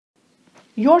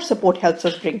Your support helps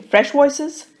us bring fresh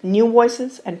voices, new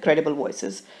voices, and credible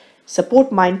voices. Support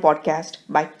Mind Podcast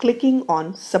by clicking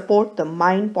on Support the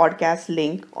Mind Podcast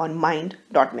link on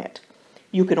mind.net.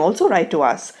 You can also write to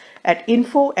us at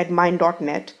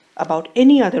info@mind.net about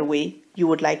any other way you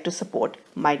would like to support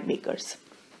Mind Makers.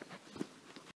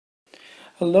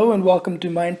 Hello and welcome to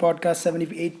Mind Podcast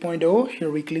 78.0, your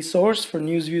weekly source for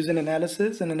news, views, and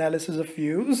analysis of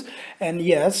views. And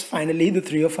yes, finally, the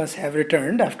three of us have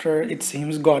returned after it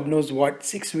seems God knows what,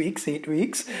 6 weeks, 8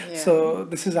 weeks. Yeah. So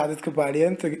this is Aadit Kapadia,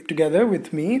 and together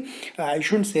with me, I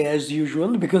shouldn't say as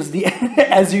usual because the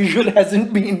as usual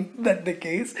hasn't been that the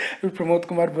case. With Pramod,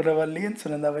 Kumar, Buravalli, and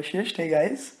Sunanda, Vashisht. Hey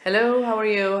guys. Hello, how are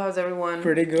you? How's everyone?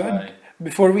 Pretty good. Hi.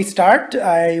 Before we start,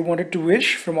 I wanted to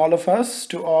wish from all of us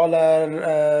to all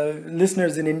our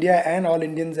listeners in India and all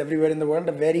Indians everywhere in the world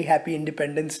a very happy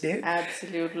Independence Day.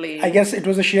 Absolutely. I guess it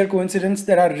was a sheer coincidence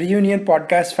that our reunion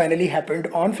podcast finally happened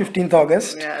on 15th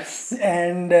August. Yes.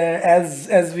 And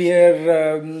as we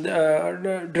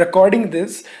are recording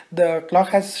this, the clock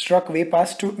has struck way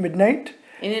past to midnight.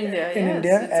 In India, In yes.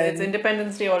 India, It's and-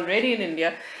 Independence Day already in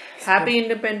India. Happy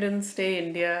Independence Day,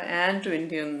 India, and to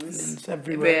Indians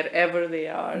everywhere. wherever they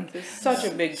are. It's such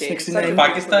a big day. 69. Such a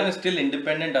Pakistan is still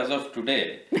independent as of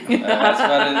today, as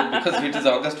far as because it is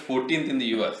August 14th in the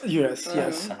US. US,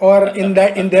 yes. Or in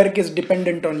their case,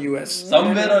 dependent on US.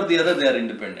 Somewhere or the other, they are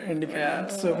independent.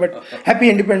 Independence. So, but happy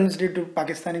Independence Day to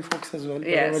Pakistani folks as well,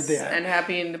 wherever Yes, they are. and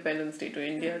happy Independence Day to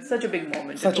India. It's such a big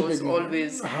moment. Such it a was big moment.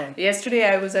 always. Uh-huh. Yesterday,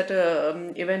 I was at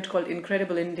a event called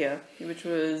Incredible India, which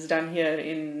was done here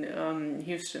in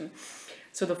Houston.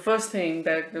 So the first thing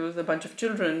that there was a bunch of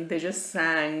children. They just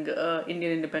sang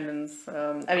Indian independence.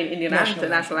 Indian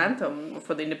national anthem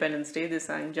for the Independence Day. They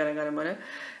sang Jana Gana Mana,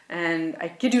 and I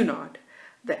kid you not,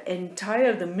 the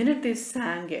minute they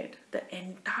sang it,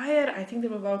 I think there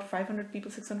were about 500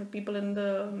 people, 600 people in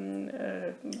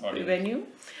the venue,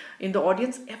 in the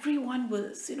audience. Everyone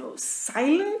was,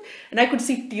 silent, and I could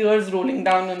see tears rolling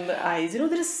down in the eyes.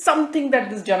 There is something that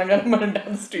this Jana Gana Mana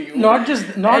does to you.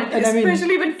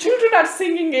 Especially when children are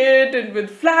singing it and with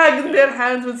flags in their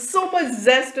hands with so much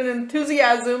zest and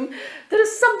enthusiasm, there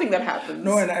is something that happens.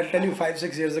 No, and I'll tell you,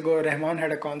 5-6 years ago, Rahman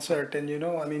had a concert, and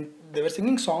they were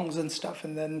singing songs and stuff,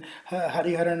 and then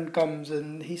Hariharan comes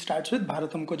and he starts with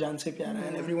Bharatam Ko Jaan Se Pyara,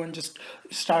 and everyone just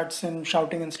starts and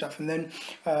shouting and stuff, and then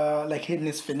like in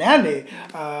his finale,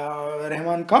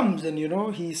 Rahman comes and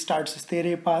he starts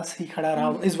Tere Paas Hi Khada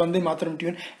Raha, his Vande Mataram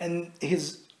tune, and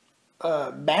his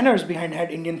banners behind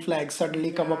had Indian flags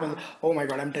suddenly come up, and oh my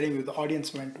god, I'm telling you, the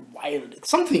audience went wild. It's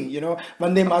something,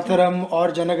 Vande Mataram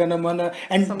or Jana Gana Mana,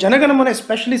 and Jana Gana Mana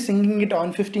especially singing it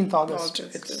on 15th August.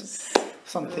 It's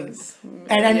something.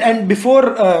 And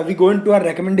before we go into our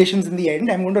recommendations in the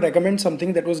end, I'm going to recommend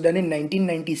something that was done in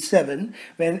 1997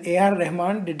 when A.R.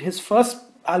 Rahman did his first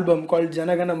album called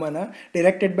Jana Gana Mana,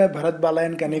 directed by Bharat Bala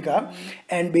and Kanika,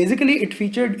 and basically it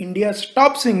featured India's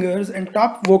top singers and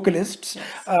top vocalists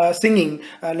singing.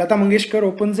 Lata Mangeshkar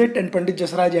opens it and Pandit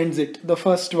Jasraj ends it, the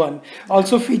first one.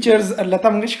 Also features Lata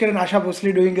Mangeshkar and Asha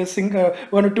Bhosle doing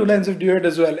one or two lines of duet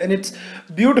as well, and it's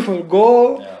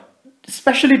beautiful.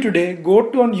 Especially today, go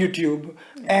to on YouTube,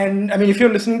 and if you're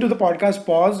listening to the podcast,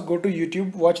 pause, go to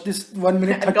YouTube, watch this 1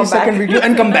 minute 30-second video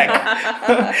and come back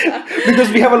because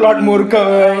we have a lot more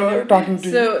talking to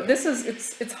you. So this is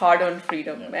it's hard-earned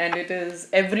freedom, and it is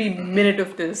every minute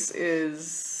of this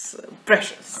is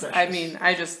precious.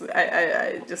 I just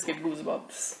get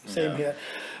goosebumps. Same here.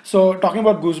 So talking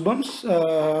about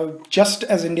goosebumps, just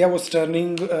as India was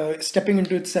stepping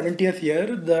into its 70th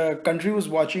year, the country was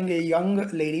watching a young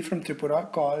lady from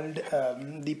Tripura called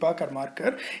Deepa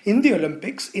Karmarkar in the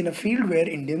Olympics in a field where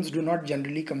Indians do not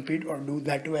generally compete or do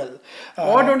that well.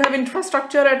 Or don't have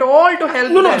infrastructure at all to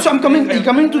help No, them. so I'm coming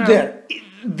to there.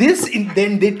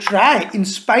 Then they try, in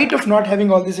spite of not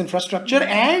having all this infrastructure.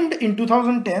 And in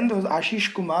 2010, there was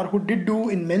Ashish Kumar, who did do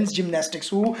in men's gymnastics,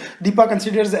 who Deepa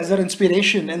considers as her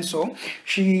inspiration. And so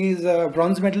she's a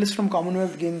bronze medalist from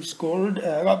Commonwealth Games bronze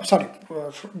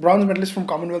medalist from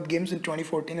Commonwealth Games in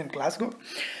 2014 in Glasgow.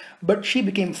 But she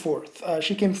became fourth.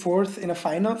 She came fourth in a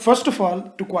final. First of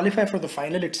all, to qualify for the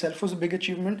final itself was a big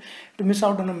achievement. To miss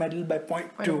out on a medal by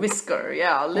 0.2. Whisker,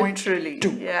 yeah, literally.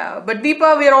 0.2. Yeah, but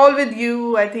Deepa, we're all with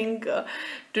you. I think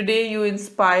Today you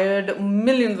inspired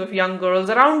millions of young girls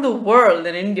around the world,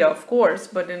 in India of course,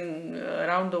 but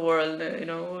around the world,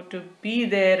 to be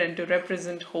there and to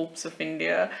represent hopes of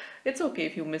India. It's okay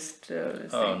if you missed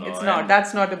this thing. No, it's not.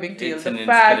 That's not a big deal. It's an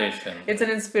inspiration. It's an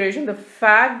inspiration. The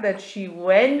fact that she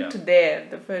went there,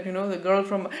 the girl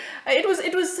from,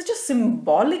 it was such a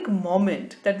symbolic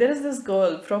moment that there is this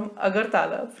girl from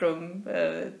Agartala, from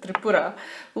Tripura,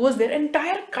 who was there.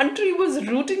 Entire country was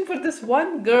rooting for this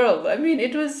one girl. I mean,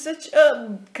 it was such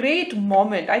a great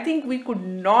moment. I think we could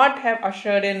not have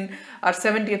ushered in our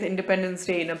 70th Independence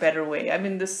Day in a better way. I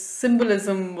mean, the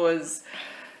symbolism was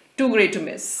too great to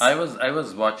miss. I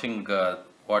was watching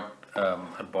what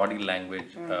her body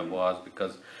language was,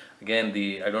 because again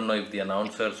I don't know if the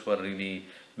announcers were really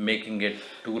making it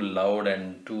too loud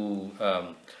and too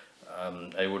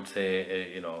I would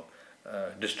say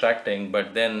distracting,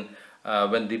 but then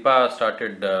when Deepa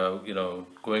started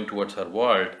going towards her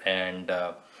vault, and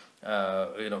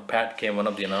Pat came, one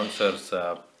of the announcers,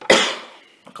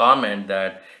 comment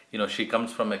that she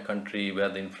comes from a country where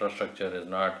the infrastructure is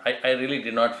not. I really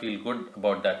did not feel good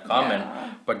about that comment.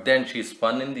 Yeah. But then she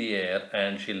spun in the air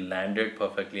and she landed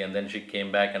perfectly, and then she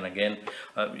came back, and again,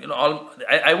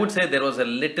 I would say there was a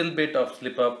little bit of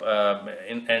slip up,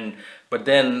 but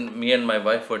then me and my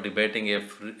wife were debating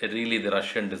if really the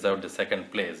Russian deserved the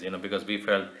second place, because we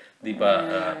felt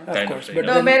Deepa kind of. But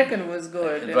the American was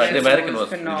good. Right, the American was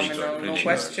phenomenal. really No good.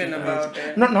 question about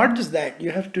it. Not just that. You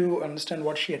have to understand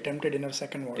what she attempted in her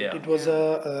second vault. Yeah. It was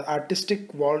a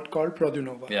artistic vault called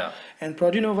Produnova. Yeah. And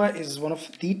Produnova is one of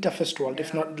the toughest vault,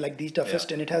 if not like the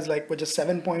toughest, and it has like a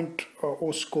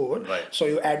 7.0 score. Right. So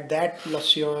you add that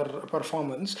plus your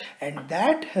performance, and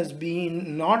that has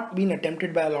not been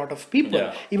attempted by a lot of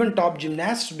people, even top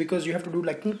gymnasts, because you have to do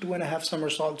like 2.5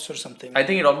 somersaults or something. I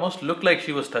think it almost looked like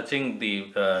she was touching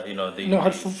the No,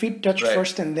 her feet touched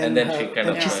first, and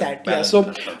then she sat. Yeah.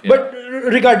 So, but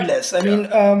regardless, I mean,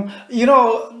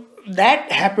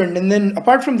 that happened, and then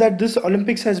apart from that, this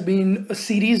Olympics has been a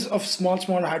series of small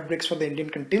heartbreaks for the Indian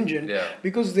contingent,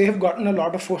 because they have gotten a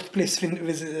lot of fourth place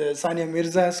with Sania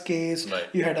Mirza's case. Right.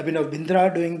 You had Abhinav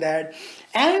Bindra doing that,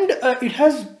 and it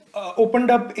has opened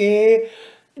up a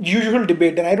usual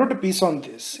debate, and I wrote a piece on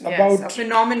this about a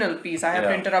phenomenal piece. I have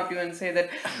to interrupt you and say that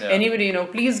anybody,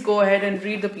 please go ahead and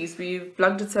read the piece. We've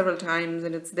plugged it several times,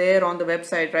 and it's there on the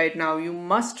website right now. You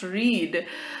must read.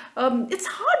 It's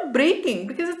heartbreaking,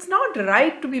 because it's not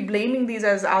right to be blaming these,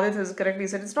 as Aadit has correctly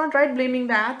said, it's not right blaming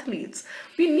the athletes.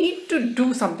 We need to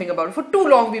do something about it. For too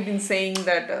long we've been saying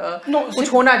that kuch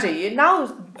hona chahiye.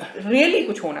 Now really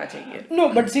kuch hona chahiye.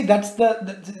 No, but see, that's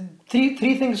the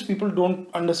three things people don't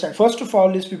understand. First of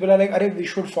all is people are like, we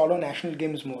should follow national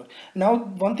games more. Now,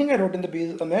 one thing I wrote in the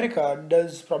piece, America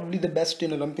does probably the best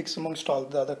in Olympics amongst all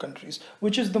the other countries,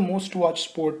 which is the most watched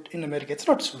sport in America. It's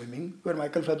not swimming, where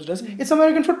Michael Phelps does. It's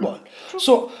American football.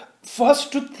 So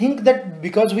first, to think that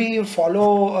because we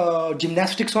follow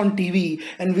gymnastics on TV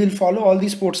and we'll follow all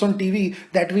these sports on TV,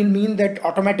 that will mean that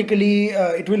automatically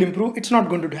it will improve. It's not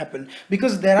going to happen,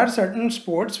 because there are certain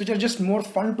sports which are just more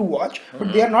fun to watch,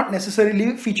 but they are not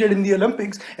necessarily featured in the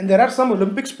Olympics. And there are some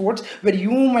Olympic sports where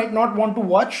you might not want to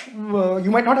watch,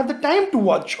 you might not have the time to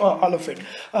watch all of it.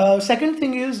 Second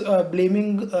thing is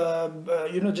blaming, I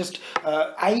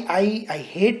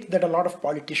hate that a lot of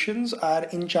politicians are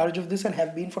in charge of this and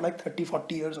have been for like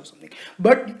 30-40 years or something.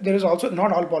 But there is also,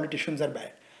 not all politicians are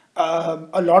bad.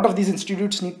 A lot of these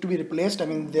institutes need to be replaced. I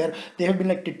mean, they have been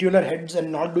like titular heads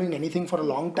and not doing anything for a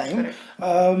long time.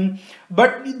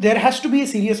 But there has to be a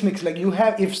serious mix. Like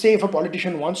if a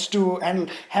politician wants to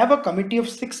have a committee of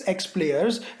 6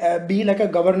 ex-players, be like a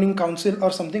governing council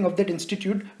or something of that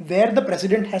institute, where the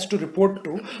president has to report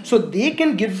to, so they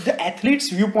can give the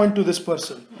athlete's viewpoint to this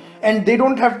person. And they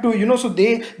don't have to, so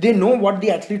they know what the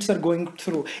athletes are going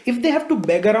through. If they have to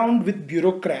beg around with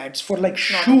bureaucrats for like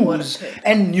shoes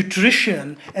and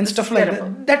nutrition and stuff like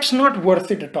that, that's not worth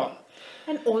it at all.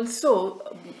 And also,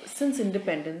 since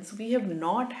independence, we have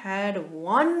not had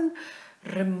one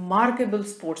remarkable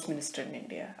sports minister in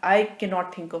India. I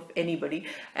cannot think of anybody.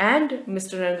 And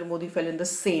Mr. Narendra Modi fell in the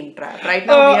same trap. Right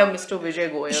now we have Mr.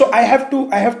 Vijay Goyal. So I have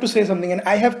to say something, and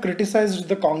I have criticized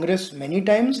the Congress many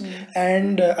times,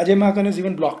 and Ajay Mahakan has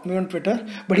even blocked me on Twitter,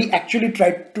 but he actually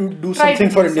tried to do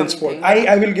something for Indian sport.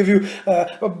 I will give you,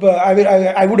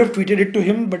 I would have tweeted it to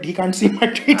him, but he can't see my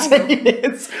tweets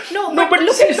anyways. No, but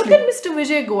look at Mr.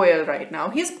 Vijay Goyal right now.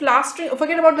 He's plastering,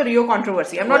 forget about the Rio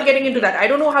controversy. I'm not getting into that. I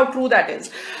don't know how true that is.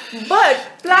 But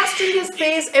plastering his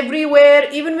face everywhere,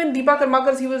 even when Deepa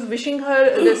Karmakar, he was wishing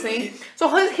her this thing. So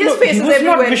his face is everywhere. He was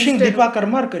not wishing Deepa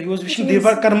Karmakar, he was wishing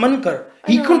Deepa Karmankar.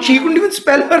 She couldn't even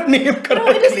spell her name No,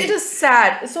 correctly. it is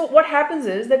sad. So what happens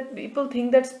is that people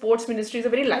think that sports ministry is a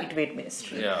very lightweight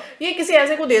ministry. Yeah. ये किसी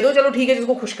ऐसे को दे दो चलो ठीक है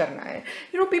जिसको खुश करना है.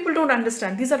 People don't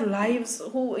understand. These are lives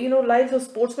who lives of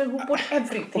sportsmen who put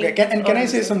everything. Okay, can I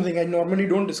say something? I normally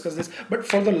don't discuss this, but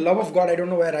for the love of God, I don't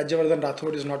know why Rajyavardhan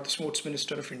Rathod is not the sports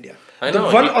minister of India. I know,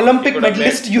 the one he Olympic could have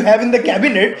medalist made- you have in the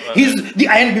cabinet, he's the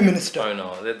INB minister. I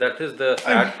know that is the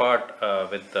sad part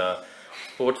with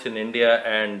sports in India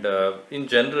and in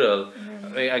general.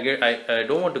 I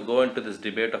don't want to go into this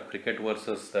debate of cricket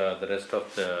versus the rest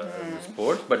of the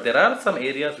sports, but there are some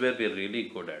areas where we're really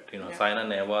good at. Saina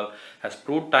Nehwal has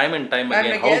proved time and time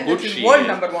again how good that she's she world is.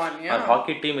 number one, yeah. Our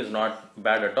hockey team is not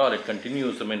bad at all. It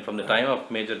continues. I mean, from the time of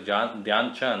Major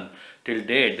Dhyan Chand till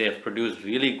date, they have produced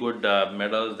really good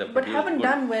medals. They've But produced haven't good-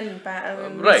 done well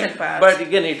in Right, recent past. but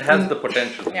again, it has the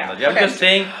potential. Yeah, I'm just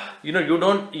saying, you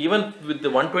don't, even with the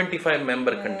 125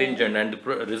 member contingent and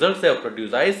the results they have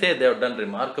produced, I say they have done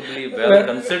remarkably well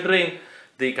considering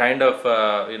the kind of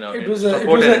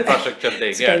support and infrastructure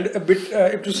they get.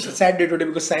 It was a sad day today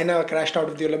because Saina crashed out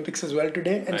of the Olympics as well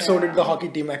today, and so did the hockey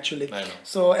team actually. I know.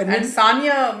 So and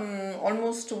Sania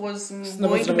almost was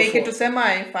going to make it to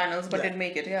semi-finals, but didn't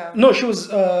make it. Yeah. No, she was.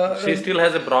 She still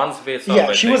has a bronze face off.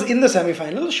 Yeah, she was in the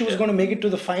semi-finals. She was going to make it to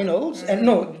the finals, and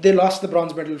no, they lost the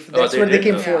bronze medal. That's they where they did?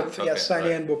 came Okay. fourth. Okay, Yes, Sania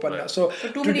right, and Bopanna. right. So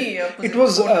too many it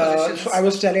was. positions. So I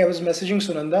was messaging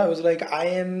Sunanda. I was like,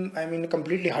 I mean,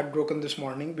 completely heartbroken this morning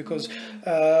because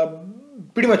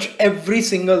pretty much every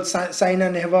single Saina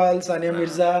Nehwal, Sania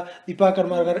Mirza, Deepa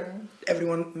Karmarkar,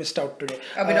 everyone missed out today.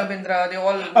 Abhinav Bindra, they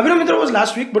all. Abhinav Mitra was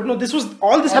last week, but no, this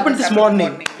happened this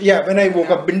morning. Yeah, when I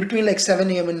woke up in between like 7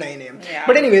 a.m. and 9 a.m. Yeah.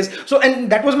 But anyways,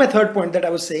 and that was my third point that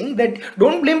I was saying, that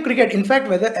don't blame cricket. In fact,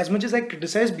 whether as much as I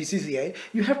criticize BCCI,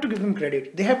 you have to give them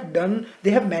credit. They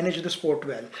have managed the sport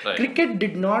well. Right. Cricket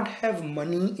did not have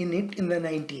money in it in the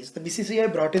 90s. The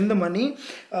BCCI brought in the money.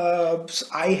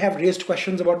 I have raised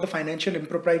questions about the financial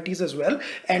improprieties as well,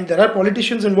 and there are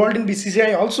politicians involved in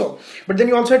BCCI also. But then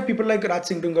you also had people like Raj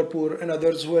Singh Dungarpur and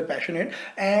others who were passionate,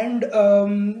 and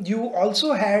you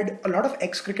also had a lot of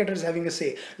ex-cricketers having a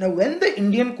say. Now, when the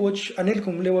Indian coach Anil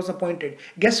Kumble was appointed,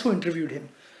 guess who interviewed him?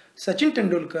 Sachin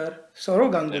Tendulkar,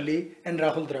 Saurav Ganguly, and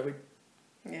Rahul Dravid.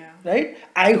 Yeah. Right?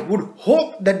 I would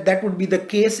hope that would be the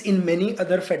case in many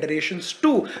other federations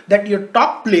too. That your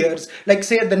top players, like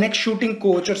say the next shooting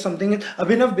coach or something,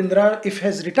 Abhinav Bindra, if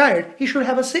has retired, he should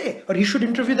have a say, or he should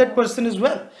interview that person as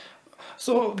well.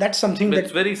 So that's something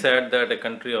It's very sad that a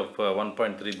country of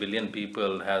 1.3 billion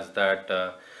people has that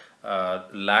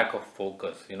lack of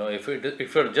focus.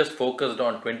 If you're just focused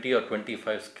on 20 or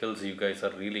 25 skills you guys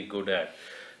are really good at,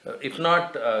 if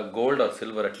not gold or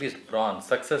silver, at least bronze,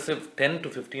 successive 10 to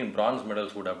 15 bronze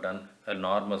medals would have done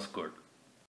enormous good.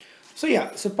 So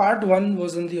yeah, so part one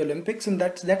was in the Olympics, and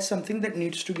that's something that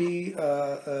needs to be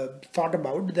thought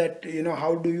about. That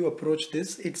how do you approach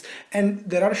this? And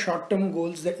there are short-term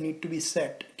goals that need to be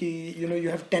set. You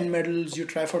have 10 medals, you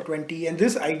try for 20, and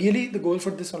this ideally the goal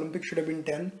for this Olympics should have been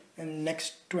 10 and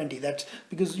next 20. That's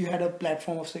because you had a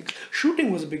platform of 6.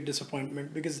 Shooting was a big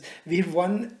disappointment because we've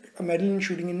won a medal in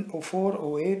shooting in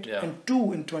 04, 08, and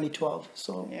 2 in 2012.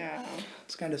 So yeah,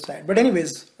 it's kind of sad. But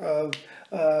anyways.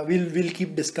 We'll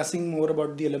keep discussing more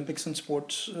about the Olympics and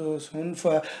sports soon.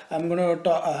 I'm gonna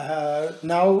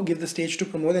now give the stage to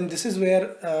Pramod, and this is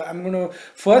where I'm gonna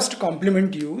first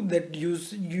compliment you that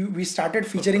we started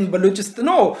featuring Balochistan.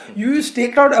 No, you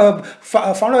staked out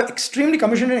found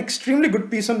commissioned an extremely good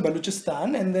piece on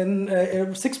Balochistan, and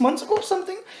then 6 months ago or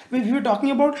something we were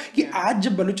talking about कि आज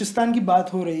जब Balochistan की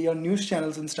बात हो रही है on news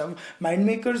channels and stuff.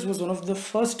 Mindmakers was one of the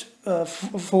first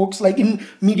folks like in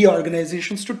media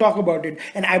organizations to talk about it.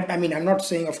 And I mean, I'm not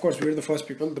saying, of course, we're the first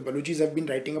people. The Balochis have been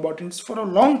writing about it for a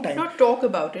long time. Not talk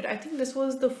about it. I think this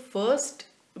was the first,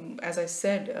 as I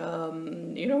said,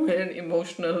 in an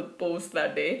emotional post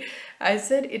that day. I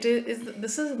said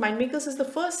Mindmakers is the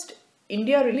first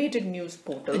India-related news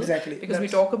portal. Exactly. Because we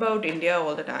talk about India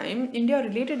all the time.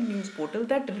 India-related news portal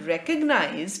that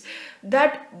recognized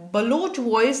that Baloch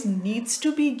voice needs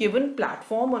to be given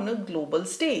platform on a global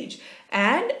stage.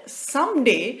 And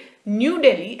someday, New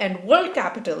Delhi and world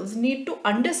capitals need to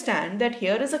understand that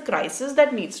here is a crisis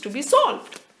that needs to be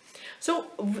solved. So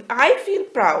I feel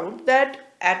proud that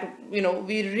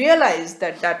we realized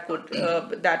that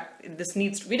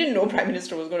we didn't know Prime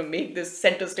Minister was going to make this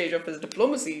center stage of his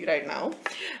diplomacy right now,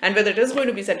 and whether it is going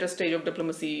to be center stage of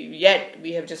diplomacy yet,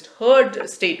 we have just heard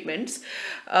statements,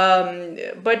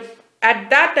 but at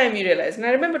that time we realized, and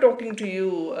I remember talking to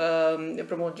you,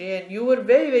 Pramod ji, and you were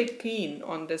very, very keen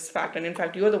on this fact, and in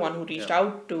fact you were the one who reached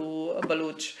out to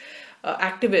Baloch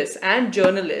activists and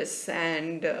journalists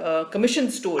and commission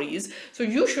stories. So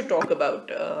you should talk about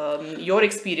your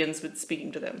experience with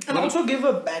speaking to them. And also give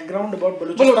a background about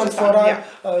Balochistan Balochistan, for our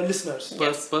yeah. listeners.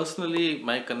 Personally,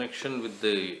 my connection with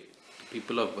the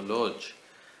people of Baloch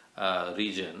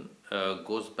region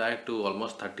goes back to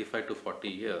almost 35 to 40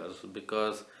 years,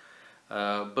 because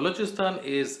Balochistan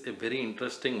is a very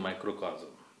interesting microcosm.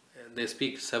 They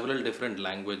speak several different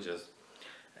languages,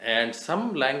 and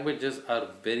some languages are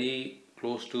very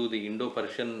close to the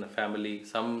Indo-Persian family,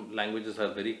 some languages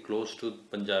are very close to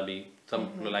Punjabi, some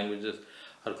languages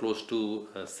are close to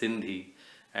Sindhi,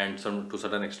 and some to a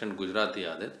certain extent Gujarati,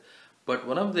 Adit. But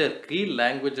one of their key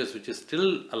languages which is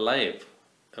still alive,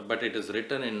 but it is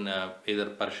written in either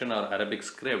Persian or Arabic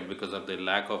script because of the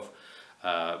lack of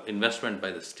investment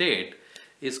by the state,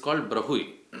 is called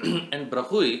Brahui. And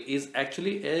Brahui is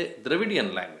actually a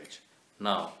Dravidian language.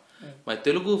 Now, my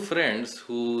Telugu friends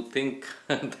who think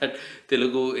that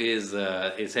Telugu is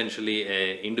essentially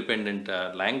an independent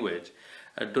language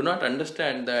do not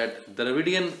understand that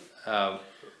Dravidian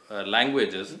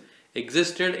languages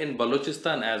existed in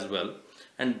Balochistan as well,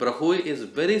 and Brahui is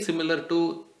very similar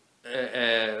to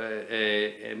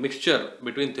a mixture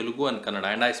between Telugu and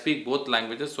Kannada, and I speak both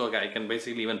languages, so I can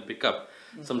basically even pick up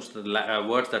some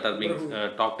words that are being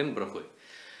talked in Brahui.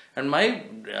 And my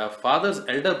father's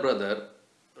elder brother,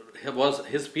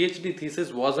 his PhD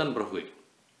thesis was on Brahui.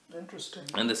 Interesting.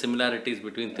 And the similarities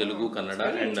between Telugu,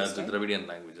 Kannada and the Dravidian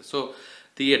languages. So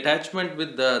the attachment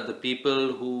with the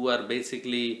people who are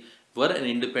basically were an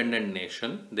independent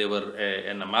nation. They were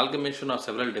an amalgamation of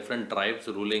several different tribes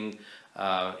ruling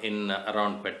in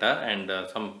around Quetta and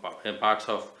some parts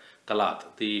of Kalat.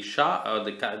 The Shah,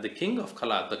 the king of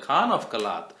Kalat, the Khan of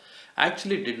Kalat,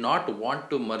 actually did not want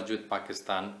to merge with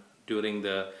Pakistan during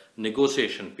the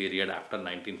negotiation period after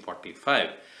 1945.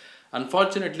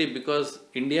 Unfortunately, because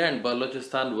India and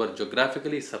Balochistan were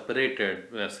geographically separated,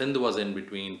 Sindh was in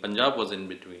between, Punjab was in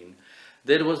between,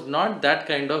 there was not that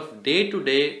kind of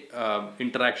day-to-day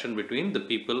interaction between the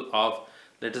people of,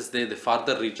 let us say, the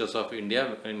farther reaches of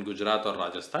India in Gujarat or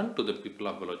Rajasthan to the people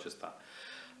of Balochistan.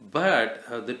 But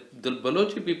the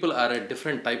Balochi people are a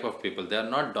different type of people. They are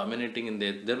not dominating in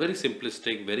they're very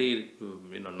simplistic, very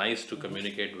nice to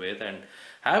communicate with, and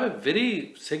have a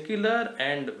very secular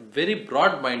and very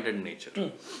broad-minded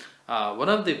nature. One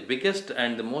of the biggest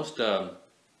and the most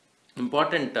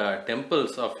important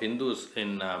temples of Hindus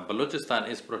in Balochistan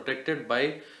is protected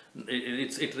by,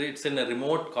 it's in a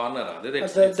remote corner.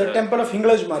 The temple of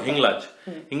Hinglaj Mata. Hinglaj.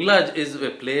 Hinglaj is a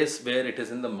place where it is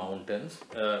in the mountains.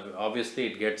 Obviously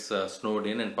it gets snowed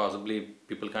in and possibly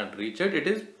people can't reach it. It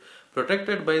is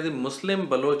protected by the Muslim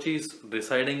Balochis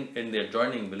residing in the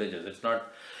adjoining villages. It's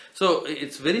not, so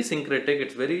it's very syncretic,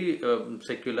 it's very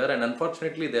secular, and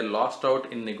unfortunately they lost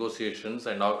out in negotiations,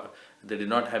 and they did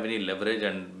not have any leverage,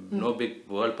 and no big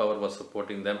world power was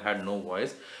supporting them, had no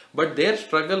voice. But their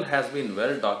struggle has been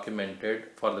well documented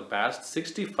for the past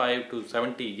 65 to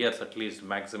 70 years at least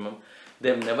maximum. They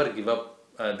have never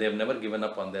given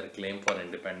up on their claim for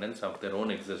independence of their own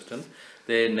existence.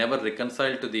 They never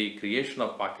reconciled to the creation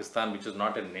of Pakistan, which is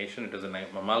not a nation, it is an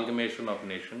amalgamation of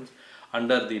nations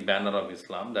under the banner of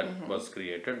Islam that was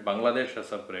created. Bangladesh has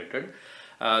separated.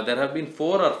 There have been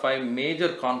 4 or 5 major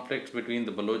conflicts between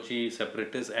the Balochi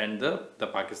separatists and the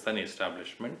Pakistani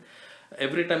establishment.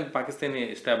 Every time the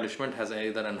Pakistani establishment has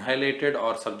either annihilated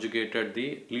or subjugated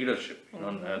the leadership.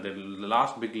 The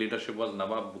last big leadership was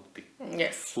Nawab Bukti,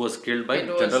 who was killed by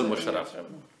General Musharraf.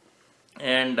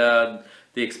 And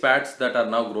the expats that are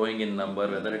now growing in number,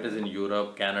 whether it is in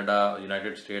Europe, Canada,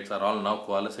 United States, are all now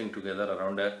coalescing together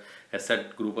around a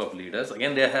set group of leaders.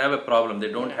 Again, they have a problem.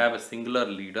 They don't have a singular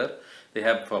leader. They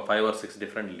have 5 or 6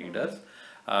 different leaders.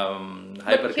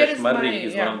 Hypercash Murray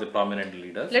is one of the prominent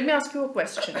leaders. Let me ask you a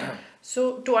question.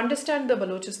 So, to understand the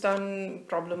Balochistan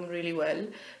problem really well,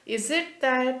 is it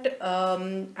that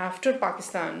after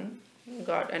Pakistan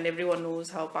and everyone knows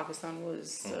how Pakistan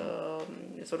was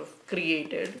sort of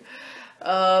created,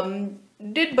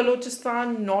 did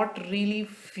Balochistan not really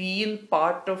feel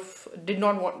part of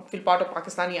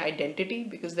Pakistani identity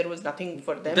because there was nothing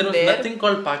for them there? There was nothing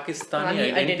called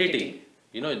Pakistani identity.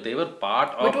 They were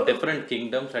part of different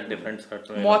kingdoms at different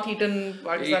certain. Moth-eaten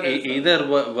Pakistan. Either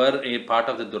were a part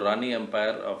of the Durrani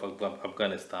Empire of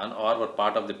Afghanistan, or were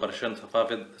part of the Persian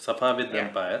Safavid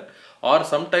Empire, or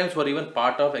sometimes were even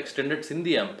part of extended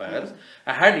Sindhi empires.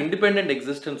 Had independent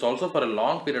existence also for a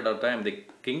long period of time. The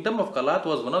kingdom of Kalat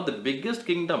was one of the biggest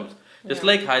kingdoms Just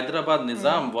like Hyderabad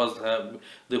Nizam was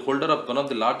the holder of one of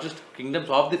the largest kingdoms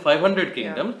of the 500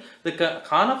 kingdoms, the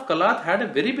Khan of Kalat had a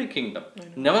very big kingdom.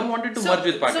 Never wanted to merge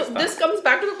with Pakistan. So this comes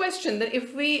back to the question that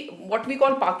if what we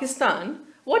call Pakistan,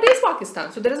 what is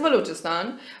Pakistan? So there is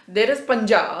Balochistan, there is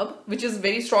Punjab, which is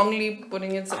very strongly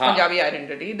putting its Punjabi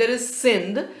identity. There is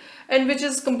Sindh, and which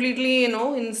is completely, in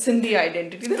Sindhi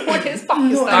identity. Then what is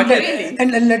Pakistan really?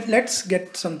 And let's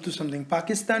get to something.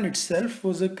 Pakistan itself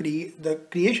was the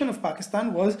creation of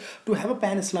Pakistan was to have a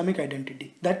pan-Islamic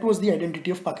identity. That was the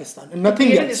identity of Pakistan, and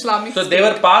nothing else. Islamic So they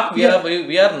were Pak, we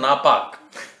are Napak.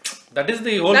 That is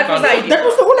the whole concept. That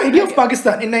was the whole idea of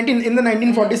Pakistan in the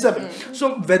 1947.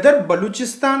 So whether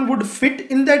Balochistan would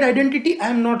fit in that identity, I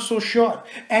am not so sure.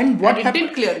 And what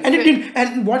happened?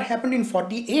 And what happened in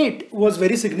 48 was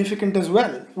very significant as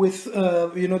well, with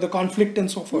the conflict and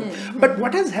so forth. But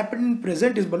what has happened in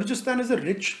present is Balochistan is a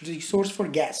rich resource for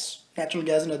gas, natural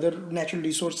gas and other natural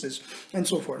resources and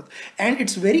so forth. And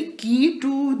it's very key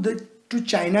to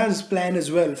China's plan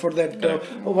as well for that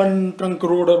one trunk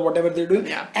road or whatever they're doing,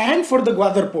 and for the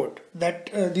Gwadar port that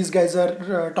these guys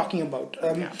are talking about.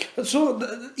 So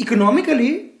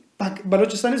economically,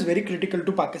 Balochistan is very critical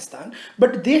to Pakistan,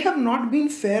 but they have not been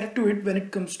fair to it when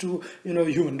it comes to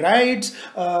human rights,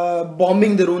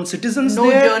 bombing their own citizens. No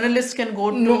journalists can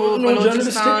go to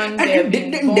Balochistan. And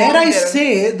dare I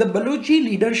say, the Balochi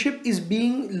leadership is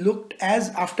being looked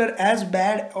after as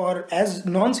bad or as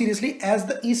non-seriously as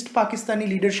the East Pakistani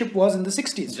leadership was in the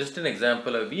 60s. Just an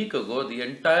example, a week ago, the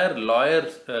entire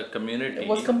lawyers community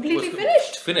was completely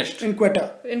finished in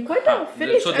Quetta.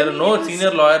 Finished. So there are no senior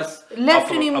lawyers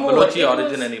left anymore. Balochi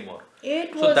origin anymore.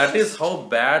 So that is how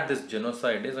bad this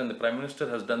genocide is, and the Prime Minister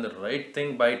has done the right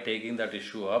thing by taking that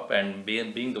issue up and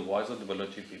being the voice of the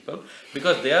Balochi people,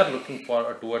 because they are looking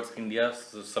towards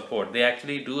India's support. They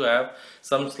actually do have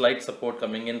some slight support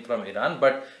coming in from Iran,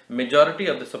 but majority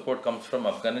of the support comes from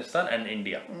Afghanistan and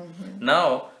India.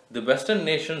 Now, the Western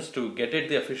nations, to get it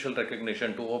the official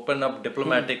recognition, to open up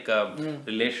diplomatic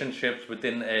relationships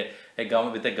within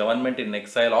with a government in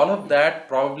exile, all of that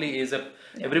probably is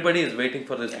everybody is waiting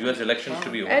for this US elections to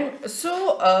be over. And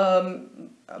so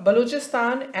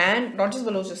Balochistan, and not just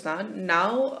Balochistan,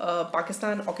 now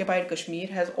Pakistan occupied Kashmir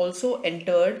has also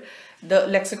entered the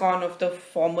lexicon of the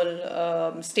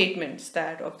formal statements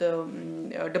of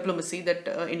the diplomacy that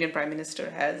Indian Prime Minister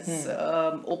has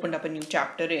opened up a new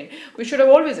chapter in. We should have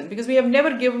always in, because we have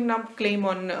never given up claim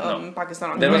on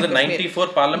Pakistan. There was a 94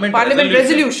 Parliament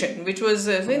resolution which was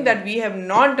saying that we have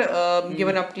not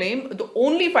given up claim. The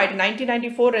only fight,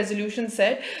 1994 resolution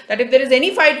said that if there is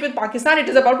any fight with Pakistan, it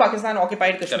is about Pakistan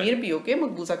occupied Kashmir, POK,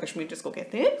 Maqbooza Kashmir jisko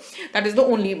kehte hain. That is the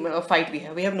only fight we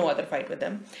have. We have no other fight with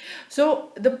them.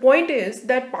 So the point is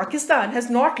that Pakistan has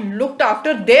not looked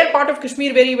after their part of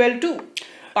Kashmir very well too.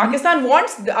 Pakistan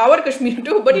wants our Kashmir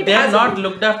too, but they have not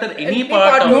looked after any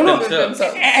part of themselves.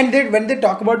 And when they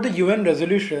talk about the UN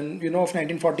resolution, of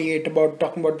 1948,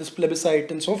 talking about this plebiscite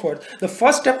and so forth, the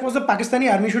first step was the Pakistani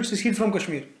army should secede from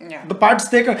Kashmir. The parts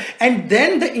taken, and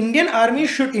then the Indian army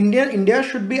India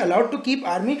should be allowed to keep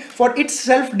army for its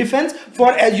self-defense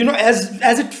for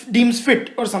as it deems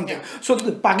fit or something. So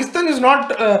Pakistan is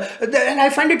not, and I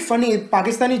find it funny,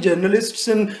 Pakistani journalists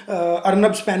and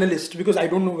Arnab's panelists, because I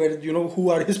don't know where who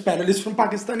are his panelists from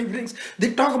Pakistani brings.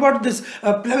 They talk about this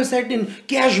plebiscite in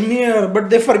Kashmir, but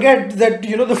they forget that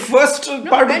the first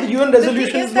part of the UN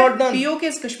resolution is not done.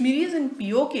 POK's Kashmiris in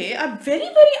POK are very,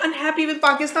 very unhappy with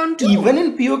Pakistan too. Even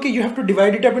in POK, you have to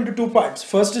divide it up into two parts.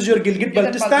 First is your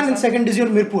Gilgit-Baltistan, and second is your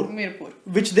Mirpur,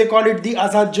 which they call it the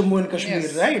Azad Jammu and Kashmir,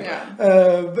 right?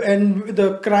 Yeah. And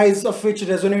the cries of which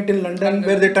resonate in London,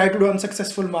 where they try to do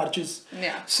unsuccessful marches.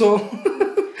 Yeah. So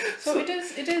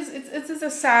it's a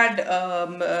sad.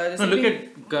 Look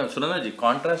at Sunanda ji.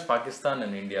 Contrast Pakistan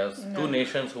and India, two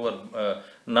nations who are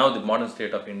now the modern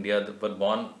state of India, were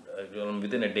born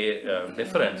within a day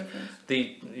difference.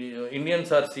 The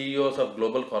Indians are CEOs of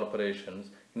global corporations.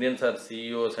 Indians are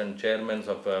CEOs and chairmen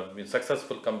of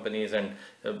successful companies, and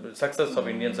success of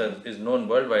Indians is known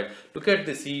worldwide. Look at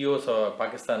the CEOs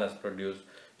Pakistan has produced.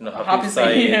 Hafiz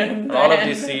Saeed and all of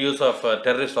these CEOs of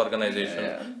terrorist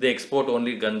organizations, they export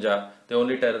only ganja, they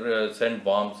only send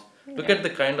bombs. Look at the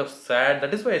kind of sad,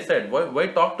 that is why I said, why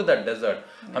talk to that desert?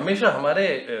 Hamesha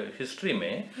hamare history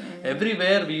mein,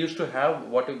 everywhere we used to have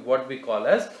what we call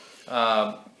as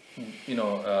a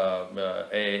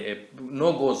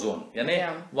no-go zone. यानी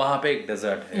वहाँ पे एक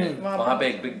desert है, वहाँ पे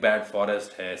एक big bad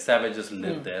forest है, savages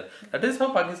live there. That is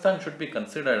how Pakistan should be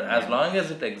considered. As long as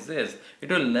it exists, it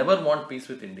will never want peace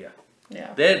with India.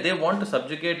 Yeah. They want to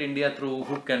subjugate India through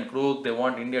hook and crook. They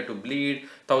want India to bleed,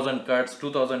 1,000 cuts,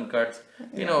 2,000 cuts.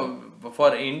 You know,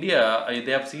 for India,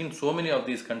 they have seen so many of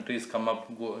these countries come up,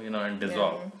 go, and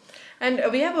dissolve. And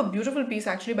we have a beautiful piece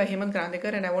actually by Hemant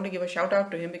Grandekar, and I want to give a shout out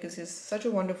to him because he's such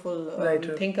a wonderful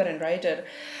thinker and writer.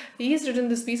 He's written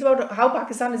this piece about how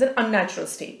Pakistan is an unnatural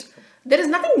state. There is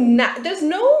nothing. There's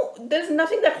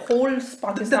nothing that holds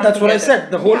Pakistan. That's what I together.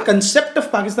 said. The whole concept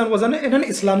of Pakistan was an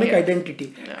Islamic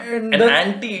identity. An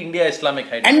anti-India Islamic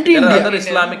identity. Anti-India. There are other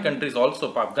Islamic countries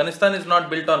also. Afghanistan is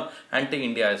not built on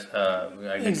anti-India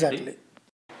identity. Exactly.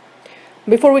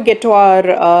 Before we get to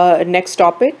our next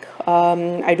topic,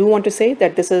 I do want to say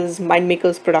that this is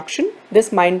Mindmakers production.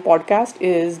 This Mind podcast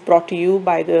is brought to you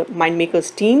by the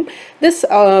Mindmakers team. This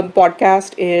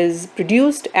podcast is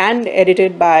produced and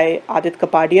edited by Aadit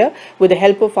Kapadia with the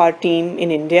help of our team in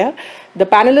India. The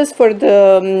panelists for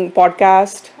the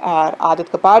podcast are Aadit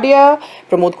Kapadia,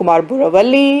 Pramod Kumar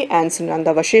Buravalli, and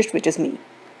Sunanda Vashisht, which is me.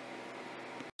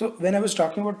 So when I was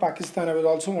talking about Pakistan, I was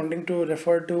also wanting to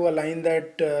refer to a line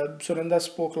that Sunanda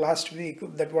spoke last week,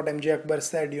 that what MJ Akbar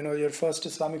said, your first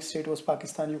Islamic state was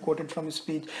Pakistan. You quoted from his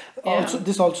speech. Also,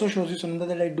 this also shows you, Sunanda,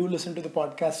 that I do listen to the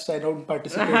podcasts I don't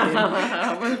participate in.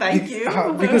 Well, thank you.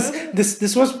 Because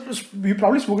this was, we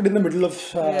probably spoke it in the middle of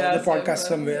the podcast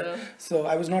somewhere. Yeah. So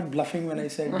I was not bluffing when I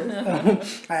said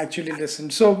I actually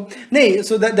listened. So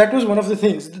that was one of the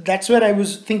things. That's where I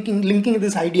was thinking, linking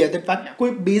this idea that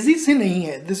koi basis hi nahi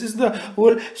hai. This is the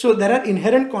whole, so there are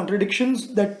inherent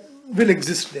contradictions that will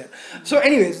exist there. So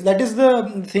anyways, that is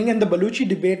the thing. And the Balochi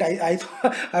debate, I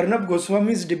thought Arnab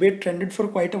Goswami's debate trended for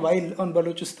quite a while on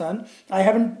Balochistan. I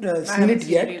haven't seen it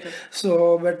yet.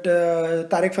 So, but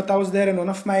Tariq Fatah was there, and one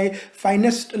of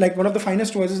the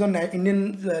finest voices on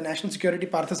Indian national security,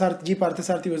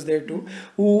 Parthasarthi was there too,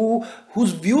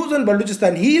 whose views on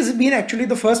Balochistan, he has been actually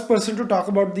the first person to talk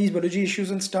about these Balochi issues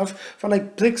and stuff for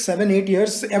like 6, 7, 8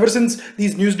 years, ever since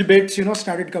these news debates,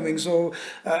 started coming. So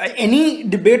any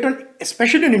debate on,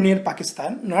 especially in India and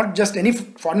Pakistan, not just any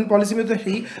foreign policy matter,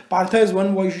 Partha is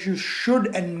one voice you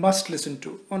should and must listen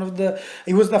to.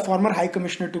 He was the former High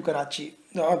Commissioner to Karachi,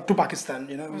 to Pakistan,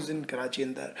 he was in Karachi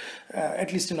in there,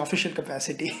 at least in official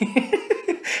capacity.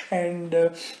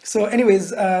 And so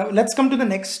anyways, let's come to the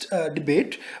next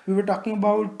debate. We were talking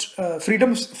about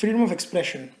freedom of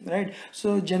expression, right?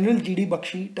 So General G.D.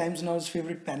 Bakshi, Times Now's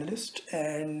favorite panelist,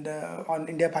 and on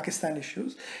India-Pakistan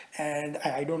issues, and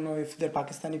I don't know if the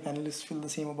Pakistani panelists feel the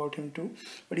same about him too,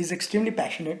 but he's extremely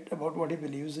passionate about what he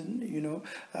believes in,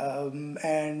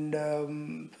 and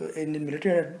in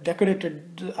military,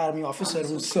 decorated army officer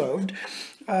who served,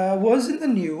 was in the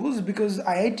news because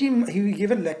he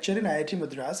gave a lecture in IIT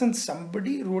Madras, and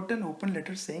somebody wrote an open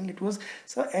letter saying it was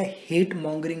a hate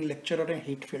mongering lecture or a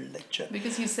hate filled lecture.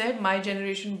 Because he said, my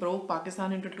generation broke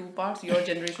Pakistan into 2 parts, your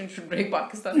generation should break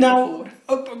Pakistan into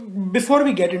 4. Before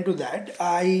we get into that,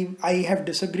 I have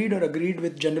disagreed or agreed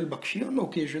with General Bakshi on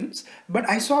occasions, but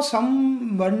I saw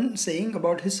someone saying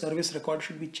about his service record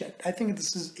should be checked. I think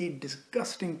this is a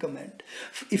disgusting comment.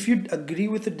 If you agree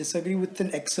with or disagree with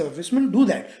an ex-serviceman, do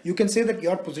that. You can say that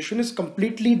your position is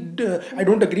completely, I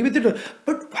don't agree with it,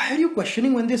 but why are you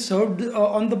questioning when they served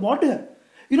on the border?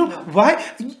 Why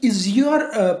is your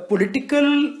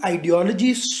political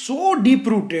ideology so deep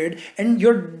rooted, and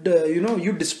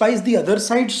you despise the other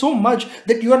side so much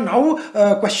that you are now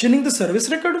questioning the service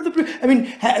record of the?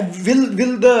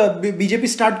 Will the BJP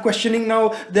start questioning now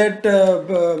that?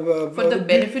 For the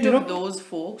benefit of those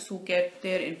folks who get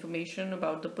their information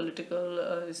about the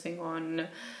political thing on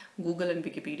Google and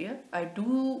Wikipedia, I do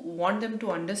want them to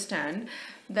understand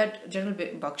that General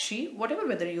Bakshi,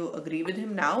 whether you agree with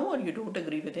him now or you don't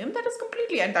agree with him, that is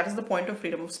completely, and that is the point of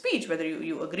freedom of speech, whether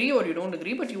you agree or you don't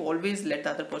agree, but you always let the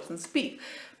other person speak.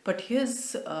 But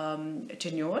his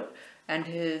tenure and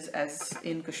his, as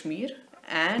in Kashmir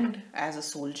and as a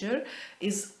soldier,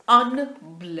 is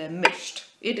unblemished.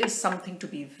 It is something to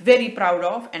be very proud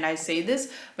of, and I say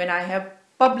this when I have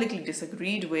publicly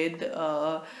disagreed with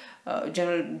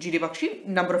General G.D. Bakshi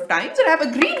number of times, and I have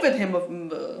agreed with him a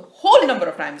whole number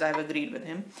of times. I have agreed with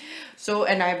him,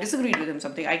 and I have disagreed with him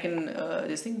something. I can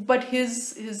this thing, but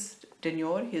his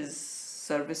tenure, his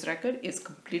service record is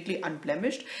completely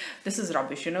unblemished. This is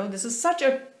rubbish, this is such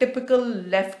a typical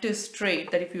leftist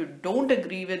trait that if you don't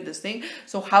agree with this thing,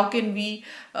 so how can we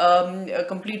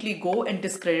completely go and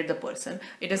discredit the person?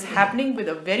 It is happening with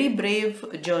a very brave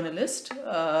journalist,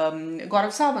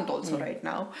 Gaurav Sawant also right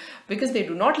now, because they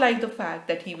do not like the fact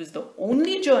that he was the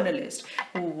only journalist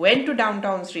who went to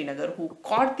downtown Srinagar, who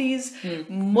caught these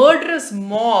murderous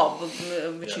mob,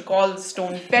 which he calls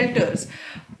stone pelters,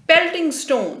 pelting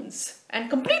stones and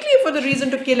completely for the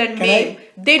reason to kill and maim.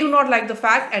 They do not like the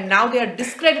fact, and now they are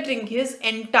discrediting his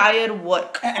entire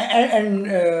work. And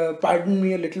pardon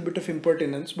me a little bit of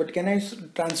impertinence, but can I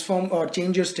transform or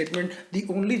change your statement? The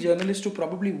only journalist who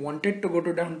probably wanted to go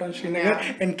to downtown Srinagar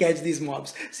and catch these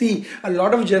mobs. See, a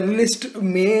lot of journalists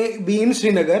may be in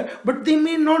Srinagar, but they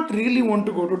may not really want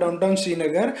to go to downtown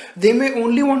Srinagar. They may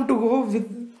only want to go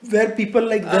with where people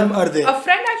like them are there. A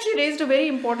friend actually raised a very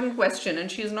important question, and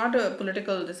she's not a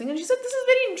political thing, and she said, this is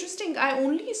very interesting. I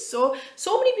only saw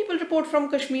so many people report from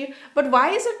Kashmir, but why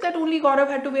is it that only Gaurav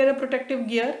had to wear a protective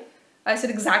gear? I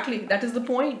said, exactly, that is the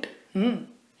point.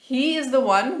 He is the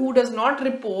one who does not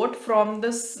report from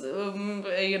this,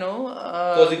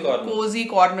 cozy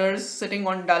corners sitting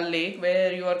on Dal Lake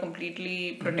where you are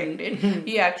completely protected.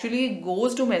 He actually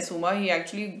goes to Mesuma, he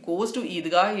actually goes to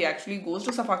Eidgah, he actually goes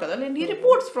to Safa Kadal, and he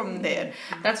reports from there.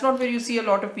 That's not where you see a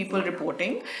lot of people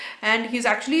reporting. And he's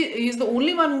the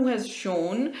only one who has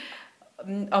shown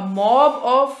a mob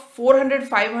of 400,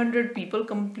 500 people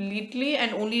completely,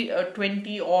 and only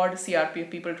 20 odd CRPF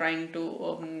people trying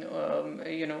to,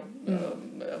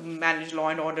 manage law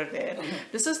and order there.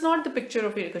 This is not the picture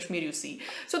of Kashmir you see.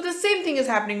 So the same thing is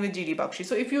happening with G.D. Bakshi.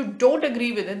 So if you don't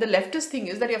agree with it, the leftist thing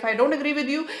is that if I don't agree with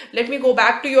you, let me go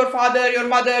back to your father, your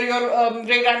mother, your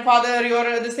great-grandfather,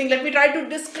 this thing. Let me try to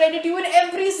discredit you in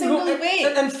every single way.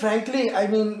 And frankly, I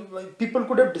mean, people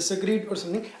could have disagreed or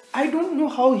something. I don't know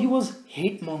how he was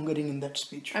hate mongering in that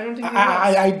speech. I don't think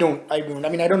I don't. I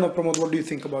mean, I don't know, Pramod, what do you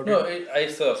think about it? No, I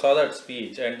saw that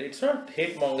speech, and it's not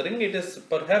hate mongering. It is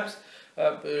perhaps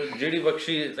G.D.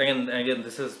 Bakshi. Again,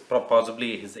 this is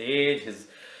possibly his age, his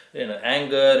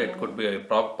anger. It could be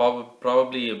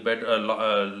probably a better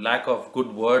lack of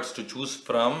good words to choose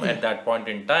from at that point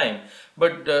in time.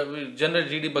 But General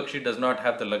G.D. Bakshi does not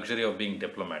have the luxury of being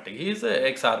diplomatic. He is an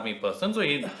ex-army person, so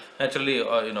he naturally,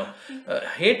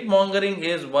 hate mongering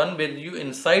is one when you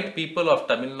incite people of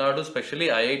Tamil Nadu, especially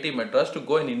IIT Madras, to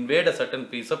go and invade a certain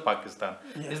piece of Pakistan.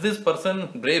 Is this person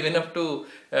brave enough to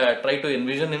try to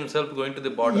envision himself going to the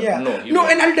border? No.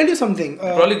 And I'll tell you something.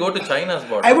 He'll probably go to China's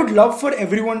border. I would love for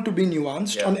everyone to be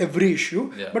nuanced on every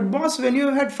issue. But boss, when you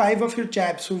had 5 of your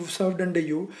chaps who served under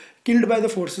you, killed by the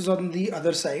forces on the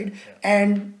other side,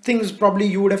 and things probably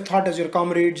you would have thought as your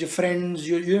comrades, your friends,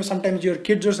 sometimes your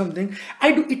kids or something.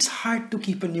 It's hard to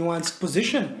keep a nuanced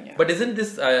position. But isn't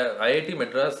this IIT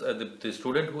Madras, the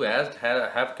student who asked,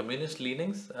 have communist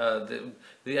leanings? I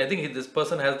think this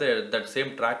person has that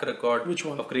same track record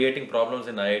of creating problems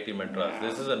in IIT Madras.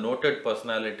 This is a noted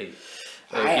personality.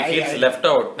 He feels left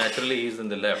out. Naturally, he's in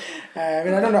the left. I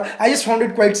mean, I don't know. I just found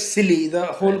it quite silly, the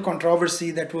whole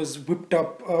controversy that was whipped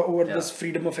up over this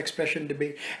freedom of expression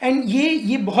debate. And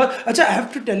I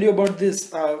have to tell you about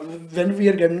this. When we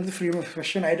are getting the freedom of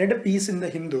expression, I read a piece in the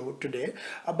Hindu today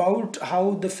about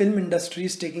how the film industry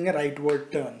is taking a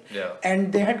rightward turn.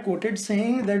 And they had quoted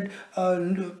saying that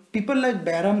people like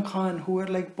Bairam Khan, who are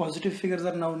like positive figures,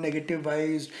 are now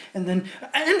negativized. And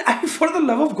I, for the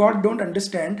love of God, don't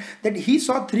understand that he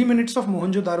saw 3 minutes of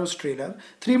Mohenjo-daro's trailer,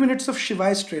 3 minutes of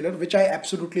Shivai's trailer, which I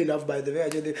absolutely love, by the way.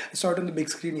 I saw it on the big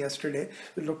screen yesterday.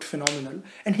 It looked phenomenal.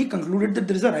 And he concluded that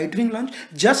there is a right-wing lunch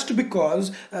just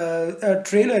because a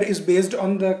trailer is based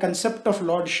on the concept of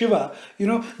Lord Shiva.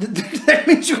 That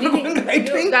means you're going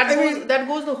right-wing. That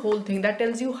goes the whole thing. That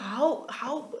tells you how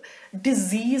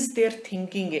diseased their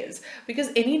thinking is. Because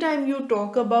anytime you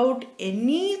talk about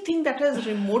anything that has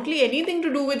remotely anything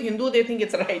to do with Hindu, they think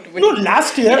it's right-wing. No,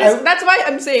 last year... That's why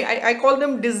I'm saying I call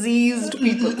them diseased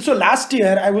people. So last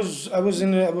year I was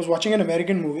watching an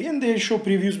American movie, and they show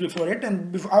previews before it,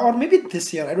 or maybe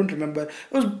this year, I don't remember.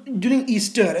 It was during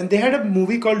Easter, and they had a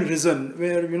movie called Risen,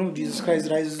 where Jesus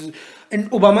Christ rises, and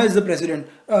Obama is the president.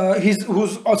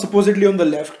 Who's supposedly on the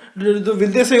left. Will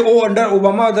they say, under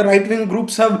Obama the right-wing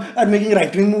groups are making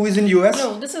right-wing movies in US?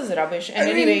 No, this is rubbish. And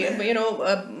anyway,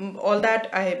 all that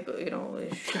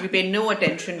should be paid no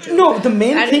attention to. No, the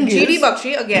main thing is G.D.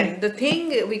 Bakshi, again, the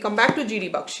thing, we come back to G.D.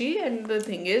 Bakshi, and the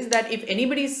thing is that if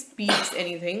anybody speaks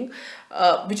anything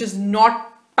which is not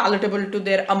palatable to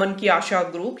their Aman Ki Asha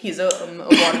group, he's a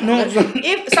warmonger.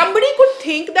 If somebody could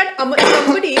think that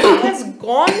somebody who has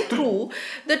gone through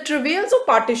the travails of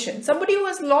partition, somebody who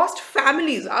has lost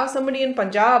families, ask somebody in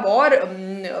Punjab or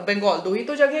Bengal, do hi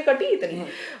to jagah kati itni,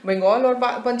 Bengal or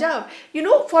Punjab,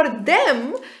 for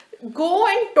them, go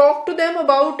and talk to them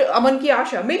about Aman Ki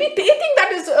Asha. Maybe they think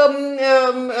that is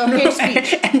hate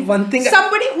speech. And one thing,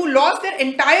 somebody who lost their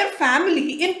entire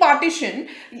family in partition,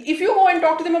 if you go and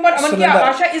talk to them about Aman Ki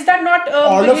Asha, is that not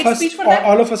hate speech for them?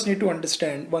 All of us need to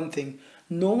understand one thing.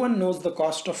 No one knows the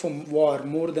cost of a war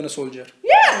more than a soldier.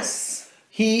 Yes.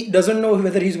 He doesn't know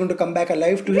whether he's going to come back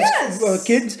alive to his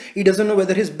kids. He doesn't know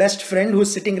whether his best friend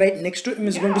who's sitting right next to him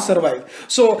is going to survive.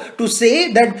 So to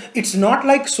say that it's not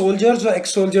like soldiers or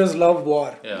ex-soldiers love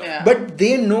war, but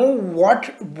they know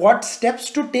what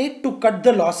steps to take to cut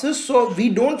the losses so we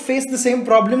don't face the same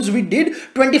problems we did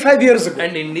 25 years ago.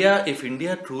 And India, if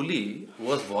India truly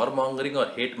was warmongering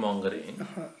or hate mongering,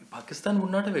 Pakistan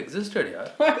would not have existed, yeah.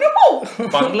 I know.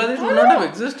 Bangladesh would not have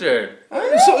existed.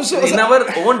 So In our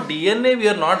own DNA, we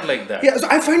are not like that. Yeah, so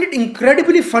I find it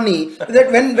incredibly funny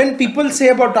that when people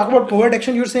talk about covert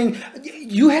action, you're saying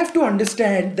you have to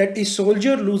understand that a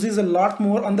soldier loses a lot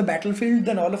more on the battlefield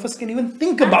than all of us can even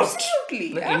think about.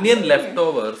 Absolutely. The Indian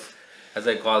leftovers, as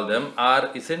I call them,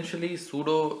 are essentially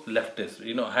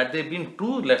pseudo-leftists. Had they been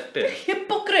true leftists,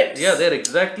 Hypocrites. yeah, they're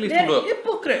exactly They're pseudo.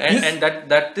 hypocrites. And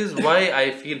that is why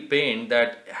I feel pain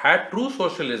that had true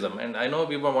socialism, and I know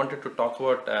we wanted to talk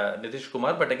about Nitish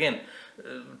Kumar, but again,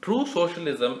 true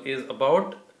socialism is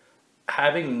about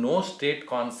having no state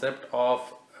concept of,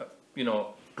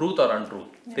 truth or untruth.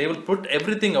 They will put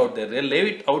everything out there. They'll lay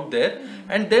it out there,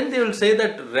 and then they will say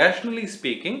that rationally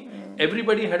speaking,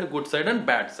 everybody had a good side and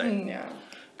bad side. Yeah.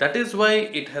 That is why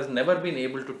it has never been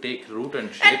able to take root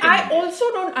and shape. And I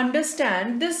also don't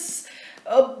understand this,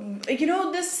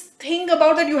 this thing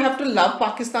about that you have to love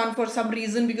Pakistan for some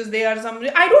reason because they are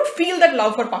I don't feel that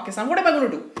love for Pakistan. What am I going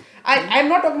to do? I'm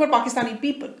not talking about Pakistani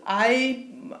people. I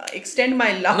extend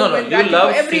my love and you gratitude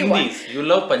love to everyone. Sindhis, you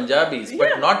love Punjabis,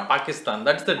 but not Pakistan.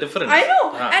 That's the difference. I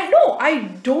know. And no, I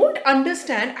don't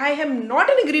understand. I am not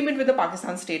in agreement with the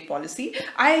Pakistan state policy.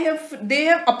 They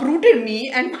have uprooted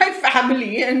me and my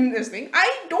family and this thing.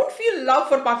 I don't feel love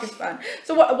for Pakistan.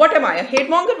 So what am I? A hate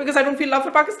monger because I don't feel love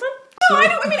for Pakistan? No, I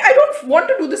don't want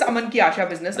to do this Aman Ki Asha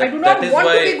business. I do not want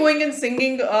to be going and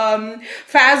singing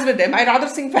Faz with them. I rather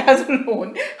sing Faz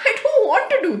alone. I don't want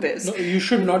to do this. No, you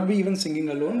should not be even singing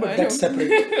alone, but that's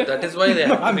separate. That is why they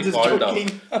have to be called joking.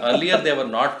 out. Earlier they were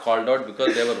not called out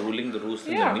because they were ruling the roost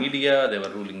in the media, they were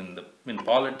ruling in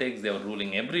politics, they were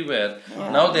ruling everywhere.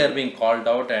 Now they are being called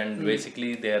out, and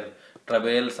basically their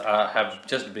travails have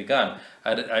just begun.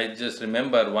 I just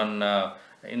remember one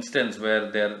instance where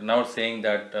they are now saying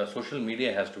that social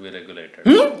media has to be regulated.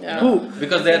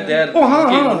 Because they are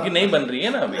unki nahi ban rahi hai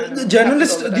na abhi. The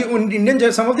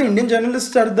journalists, some of the Indian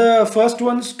journalists are the first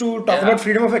ones to talk about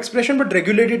freedom of expression, but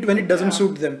regulate it when it doesn't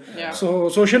suit them. So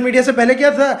social media se pehle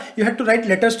kya tha? You had to write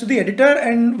letters to the editor,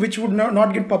 and which would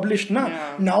not get published.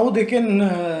 Now they can.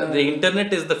 The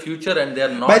internet is the future, and they are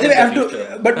not. By the way, I have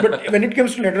future. but when it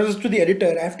comes to letters to the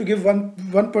editor, I have to give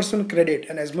one person credit.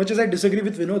 And as much as I disagree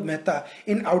with Vinod Mehta,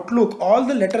 in Outlook, all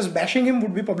the letters bashing him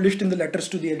would be published in the letters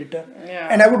to the editor.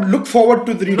 And I would look forward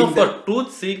to reading them. For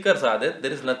truth seekers, Aadit,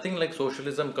 there is nothing like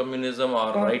socialism, communism,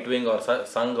 or right wing or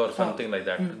Sangh or something like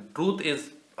that. Truth is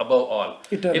above all.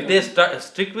 If they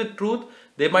stick with truth,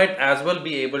 they might as well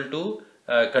be able to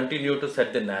continue to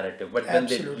set the narrative. But when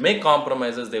they make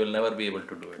compromises, they will never be able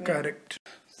to do it. Correct.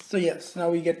 So yes, now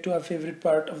we get to our favorite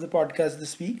part of the podcast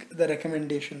this week, the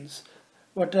recommendations.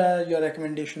 What are your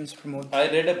recommendations, Pramod? I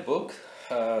read a book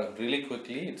really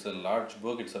quickly. It's a large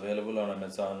book. It's available on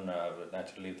Amazon,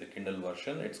 naturally the Kindle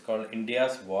version. It's called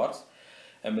India's Wars,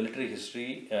 a Military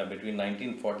History between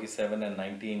 1947 and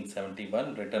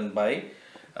 1971, written by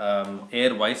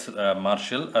Air Vice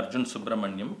Marshal Arjun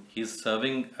Subramaniam. He's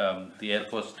serving the Air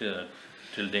Force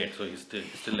till date, so he's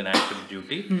still in active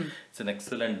duty. It's an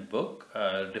excellent book,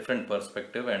 different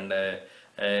perspective, and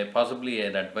possibly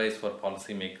an advice for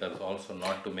policymakers also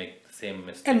not to make the same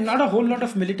mistake. And not a whole lot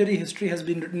of military history has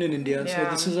been written in India, so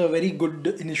this is a very good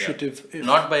initiative.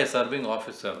 Not by a serving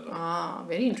officer, though.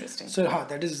 Very interesting. So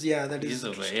that is He's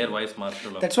the Air Vice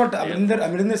Marshal. That's what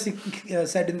Amrinder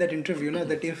said in that interview,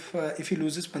 that if he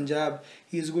loses Punjab,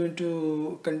 he is going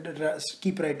to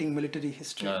keep writing military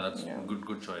history. That's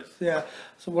good choice. Yeah.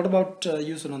 So what about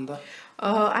you, Sunanda?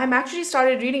 I'm actually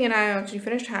started reading, and I actually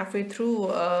finished halfway through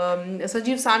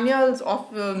Sanjeev Sanyal's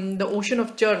of The Ocean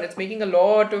of Churn. It's making a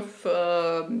lot of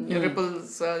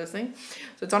ripples, this thing.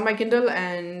 So it's on my Kindle,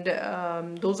 and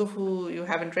those of you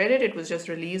haven't read it, it was just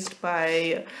released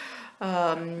by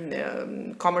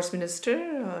Commerce Minister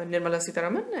Nirmala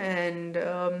Sitharaman, and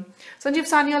Sanjeev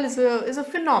Sanyal is a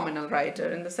phenomenal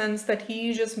writer in the sense that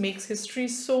he just makes history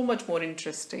so much more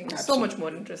interesting. So much more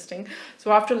interesting.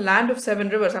 So after Land of Seven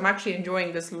Rivers, I'm actually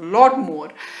enjoying this a lot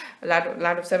more.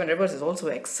 Land of Seven Rivers is also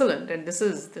excellent, and this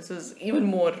is even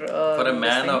more for a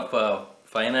man of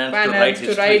finance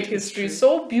to write history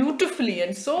so beautifully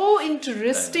and so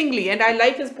interestingly. And I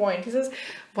like his point. He says,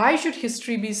 why should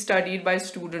history be studied by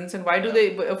students, and why do they,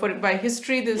 by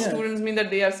history, the students mean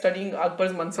that they are studying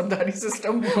Akbar's Mansabdari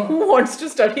system. Who wants to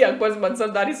study Akbar's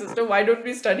Mansabdari system? Why don't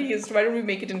we study history? Why don't we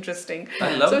make it interesting?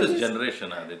 I love this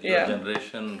generation, Aadit. Your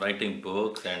generation writing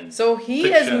books and so he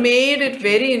fiction. has made it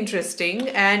very interesting,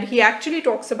 and he actually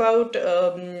talks about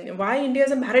why India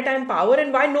is a maritime power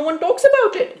and why no one talks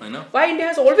about it. I know. Why India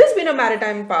has always been a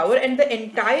maritime power, and the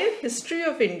entire history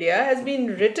of India has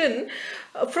been written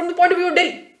from the point of view of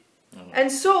Delhi.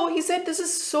 And so he said, this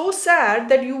is so sad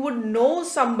that you would know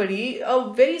somebody,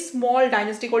 a very small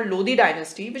dynasty called Lodi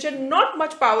dynasty, which had not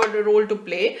much power role to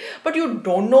play, but you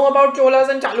don't know about Cholas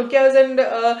and Chalukyas and...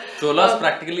 Cholas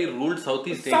practically ruled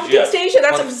Southeast Asia. Southeast Asia,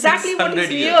 that's exactly what his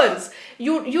years.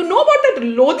 You know about that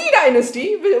Lodi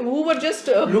dynasty, who were just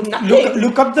nothing.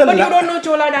 Look up the... But you don't know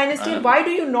Chola dynasty. Why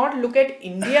do you not look at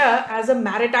India as a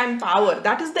maritime power?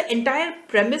 That is the entire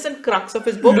premise and crux of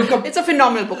his book. It's a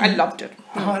phenomenal book. I loved it.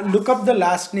 Look up the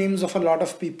last names of a lot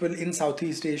of people in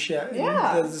Southeast Asia.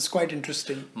 Yeah. This is quite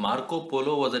interesting. Marco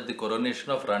Polo was at the coronation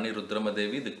of Rani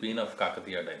Rudramadevi, the queen of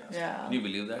Kakatiya dynasty. Yeah. Can you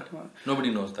believe that? Nobody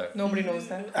knows that. Nobody knows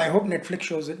that. I hope Netflix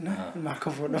shows it, no?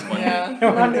 Marco Polo. Yeah.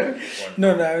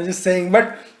 No, I was just saying.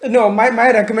 But no,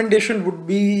 my recommendation would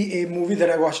be a movie that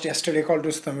I watched yesterday called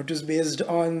Rustam. It is based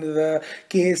on the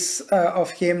case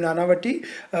of Hate Nanavati,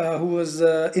 who was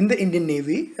in the Indian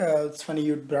Navy. It's funny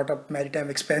you brought up maritime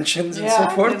expansions and so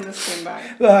forth.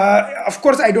 Of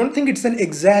course, I don't think it's an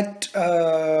exact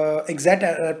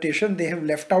adaptation. They have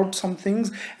left out some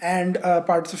things, and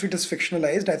parts of it is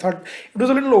fictionalized. I thought it was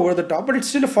a little over the top, but it's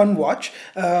still a fun watch,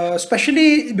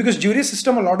 especially because jury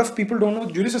system, a lot of people don't know,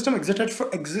 jury system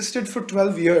existed for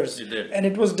 12 years, and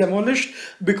it was demolished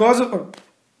because of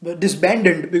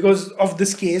disbanded because of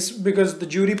this case, because the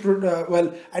jury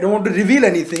I don't want to reveal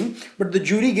anything, but the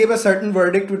jury gave a certain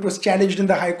verdict which was challenged in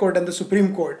the High Court and the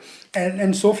Supreme Court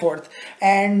and so forth.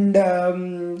 And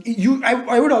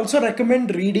I would also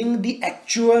recommend reading the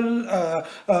actual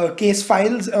case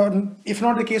files, if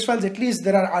not the case files, at least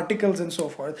there are articles and so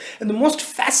forth. And the most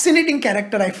fascinating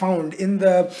character I found in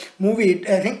the movie,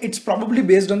 I think it's probably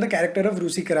based on the character of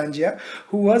Rusi Karanjia,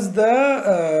 who was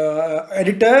the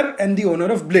editor and the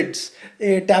owner of Blitz,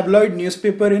 a tabloid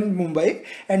newspaper in Mumbai,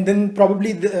 and then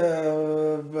probably in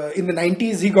the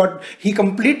 90s he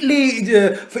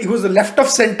was the left of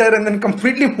center and then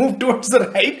completely moved towards the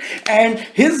right. And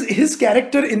his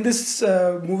character in this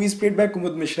movie is played by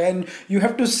Kumud Mishra, and you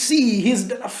have to see he's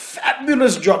done a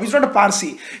fabulous job. He's not a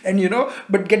Parsi, and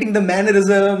but getting the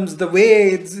mannerisms, the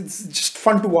way it's just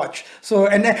fun to watch. So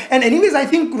and anyways, I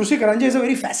think Rusi Karanja is a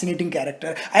very fascinating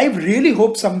character. I really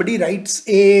hope somebody writes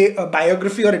a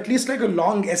biography, or at least like a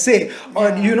long essay,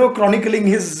 or chronicling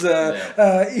his so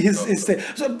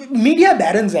media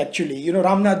barons actually,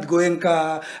 Ramnath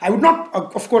Goenka. I would not,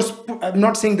 of course, I'm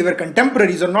not saying they were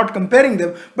contemporaries or not comparing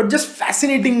them, but just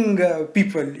fascinating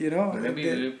people,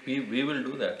 Maybe we will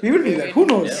do that. We will do that. Who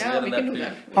knows? Yeah, we can do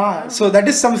that. So that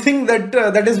is something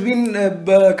that has been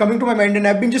coming to my mind, and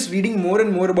I've been just reading more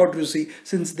and more about Rusi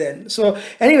since then. So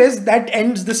anyways, that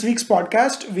ends this week's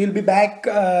podcast. We'll be back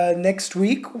next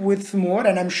week with more,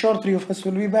 and I'm sure 3 of us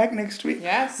will be back next week with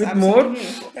absolutely. more.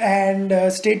 And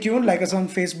stay tuned, like us on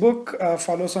Facebook,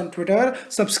 follow us on Twitter,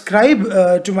 subscribe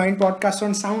to Mind Podcast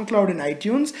on SoundCloud and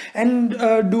iTunes, and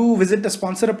do visit the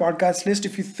sponsor a podcast list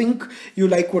if you think you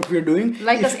like what we're doing.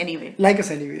 Like us anyway. Like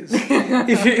us anyways.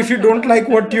 if you don't like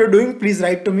what you're doing, please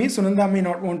write to me. Sunanda may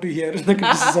not want to hear the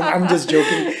criticism. I'm just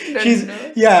joking.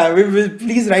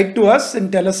 Please write to us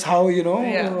and tell us how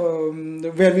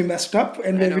where we messed up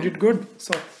and where we did good.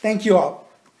 So thank you all.